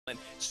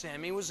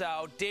Sammy was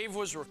out, Dave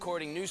was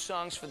recording new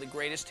songs for the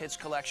Greatest Hits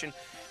collection,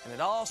 and it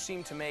all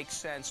seemed to make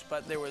sense,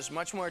 but there was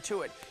much more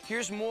to it.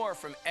 Here's more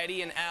from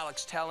Eddie and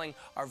Alex telling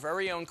our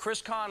very own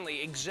Chris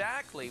Conley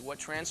exactly what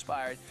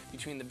transpired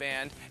between the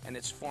band and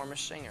its former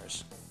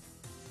singers.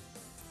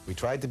 We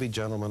tried to be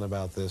gentlemen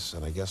about this,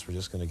 and I guess we're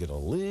just going to get a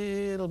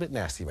little bit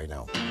nasty right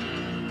now.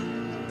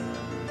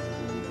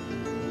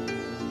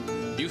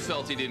 You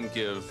felt he didn't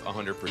give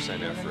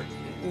 100% effort.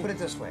 Put it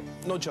this way.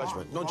 No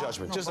judgment, no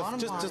judgment.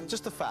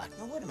 Just a fact.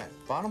 No, wait a minute.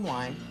 Bottom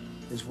line,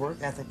 his work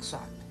ethic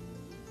sucked.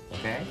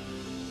 Okay?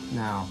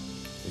 Now,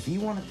 if he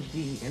wanted to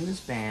be in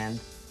this band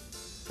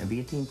and be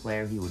a team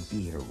player, he would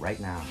be here right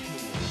now.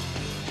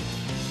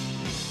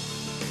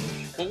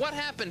 Well, what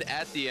happened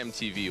at the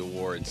MTV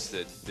Awards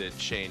that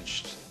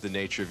changed the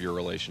nature of your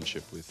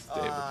relationship with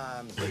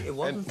David? It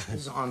wasn't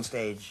his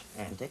onstage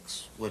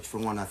antics, which for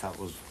one I thought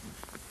was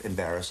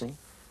embarrassing.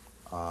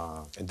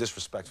 And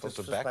disrespectful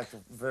to Beck?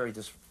 Very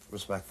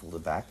disrespectful to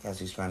Beck, as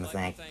he's trying to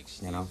thank,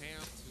 you know,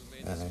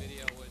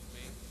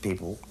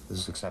 people,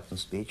 his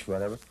acceptance speech,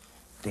 whatever.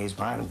 Dave's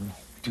behind him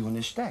doing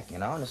his shtick, you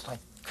know, and it's like,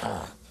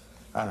 I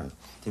don't know.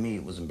 To me,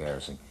 it was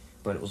embarrassing.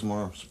 But it was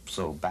more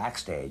so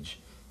backstage,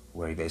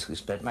 where he basically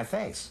spit in my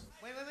face.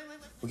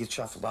 We get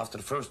shuffled off to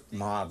the first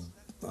mob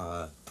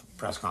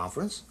press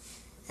conference,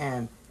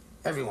 and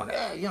everyone,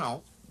 you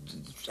know,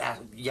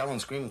 yelling,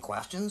 screaming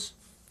questions,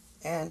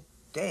 and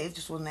Dave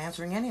just wasn't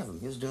answering any of them.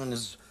 He was doing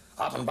his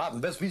up and bop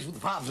and best piece with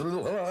the pops.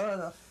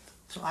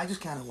 So I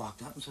just kind of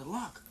walked up and said,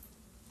 look,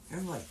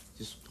 everybody,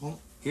 just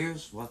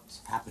here's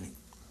what's happening.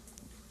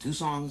 2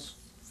 songs,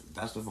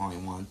 best of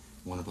Volume 1.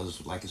 Warner Brothers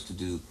would like us to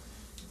do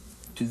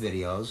 2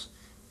 videos,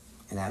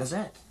 and that is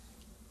it.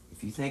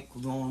 If you think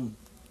we're going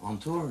on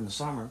tour in the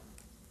summer,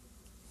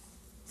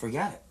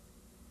 forget it.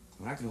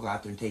 We're not going to go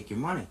out there and take your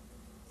money.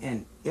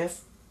 And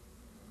if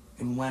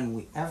and when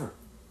we ever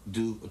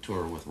do a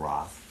tour with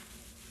Roth,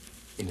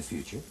 in the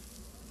future,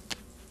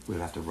 we'll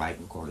have to write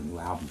and record a new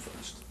album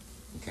first,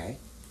 okay?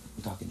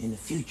 I'm talking in the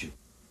future.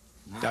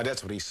 Now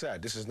that's what he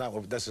said. This is not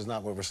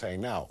what we're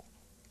saying now.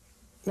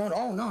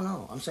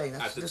 No. I'm saying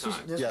that's, this is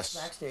Yes.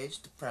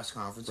 backstage, the press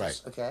conferences,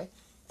 Right. okay?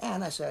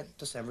 And I said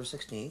December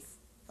 16th,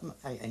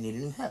 I need a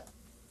new hip,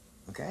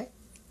 okay?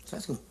 So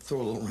that's gonna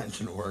throw a little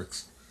wrench in the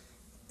works.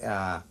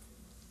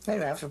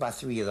 Anyway, after about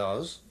 3 of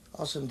those,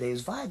 all of a sudden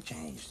Dave's vibe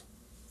changed.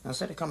 Now,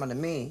 instead of coming to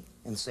me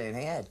and saying,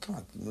 hey, Ed, come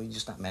on, can we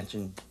just not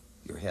mention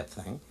your hip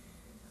thing?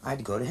 I had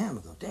to go to him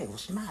and go, Dave,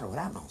 what's the matter? What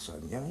happened all of a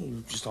sudden? You know, you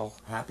were just all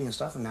happy and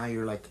stuff, and now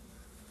you're like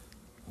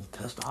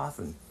pissed off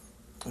and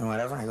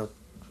whatever. And I go,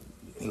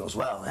 he goes,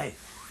 well, hey,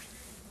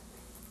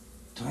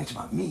 tonight's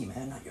about me,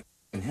 man, not your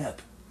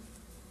hip.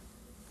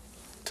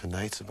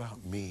 Tonight's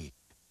about me.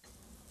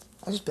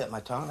 I just bit my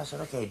tongue and I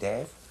said, okay,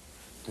 Dave,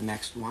 the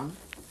next one,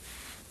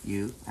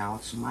 you,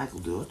 Alex, and Michael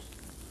do it,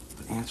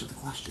 but answer the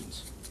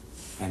questions.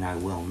 And I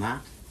will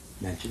not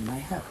mention my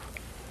hip.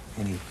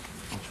 And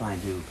I'll try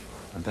and do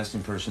my best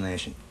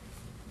impersonation.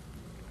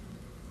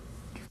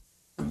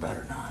 You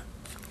better not.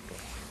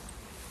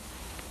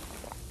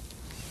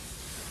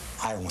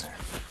 I win.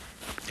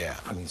 Yeah.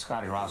 I mean,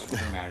 Scotty Ross, the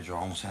manager,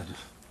 almost had to,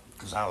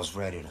 because I was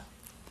ready to,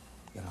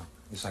 you know,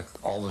 it's like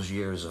all those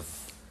years of,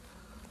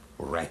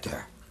 were right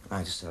there. And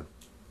I just said,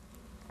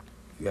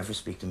 if you ever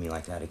speak to me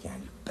like that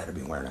again, you better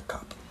be wearing a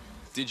cup.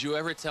 Did you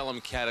ever tell him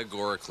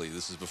categorically,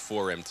 this is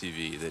before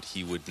MTV, that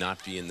he would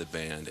not be in the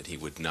band and he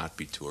would not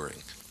be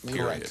touring,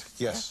 period? Right.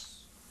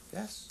 Yes.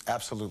 Yes.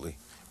 Absolutely.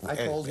 I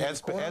told him,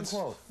 Ed's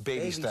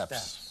baby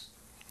steps.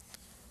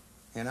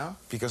 You know?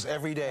 Because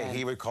every day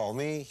he would call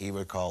me, he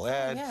would call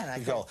Ed. Yeah,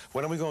 he'd call,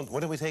 when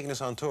are we taking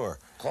this on tour?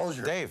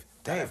 Closure. Dave,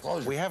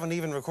 Closure. we haven't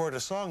even recorded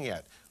a song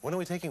yet. When are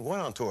we taking what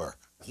on tour?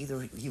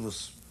 Either he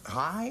was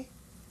high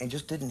and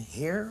just didn't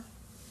hear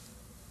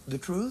the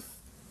truth,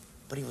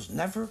 but he was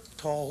never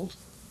told,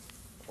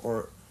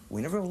 or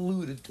we never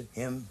alluded to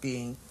him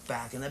being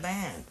back in the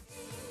band.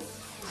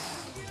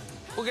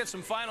 We'll get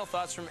some final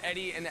thoughts from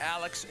Eddie and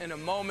Alex in a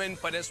moment,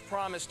 but as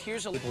promised,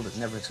 here's a... People that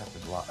never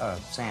accepted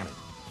Sammy,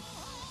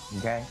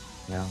 okay?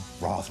 You know,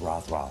 Roth.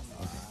 Okay,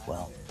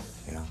 well,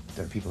 you know,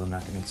 there are people that are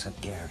not going to accept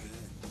Gary.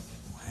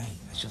 Well, hey,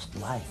 it's just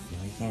life, you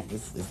know, you can't,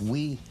 if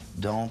we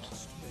don't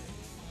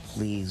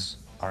please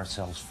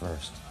ourselves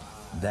first,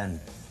 then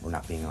we're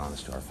not being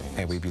honest to our fans.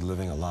 Hey, we'd be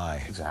living a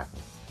lie.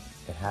 Exactly.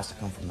 It has to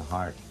come from the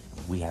heart.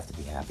 We have to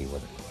be happy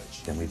with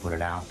it. Then we put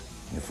it out,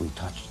 and if we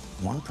touch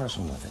one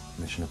person with it,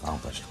 mission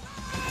accomplished.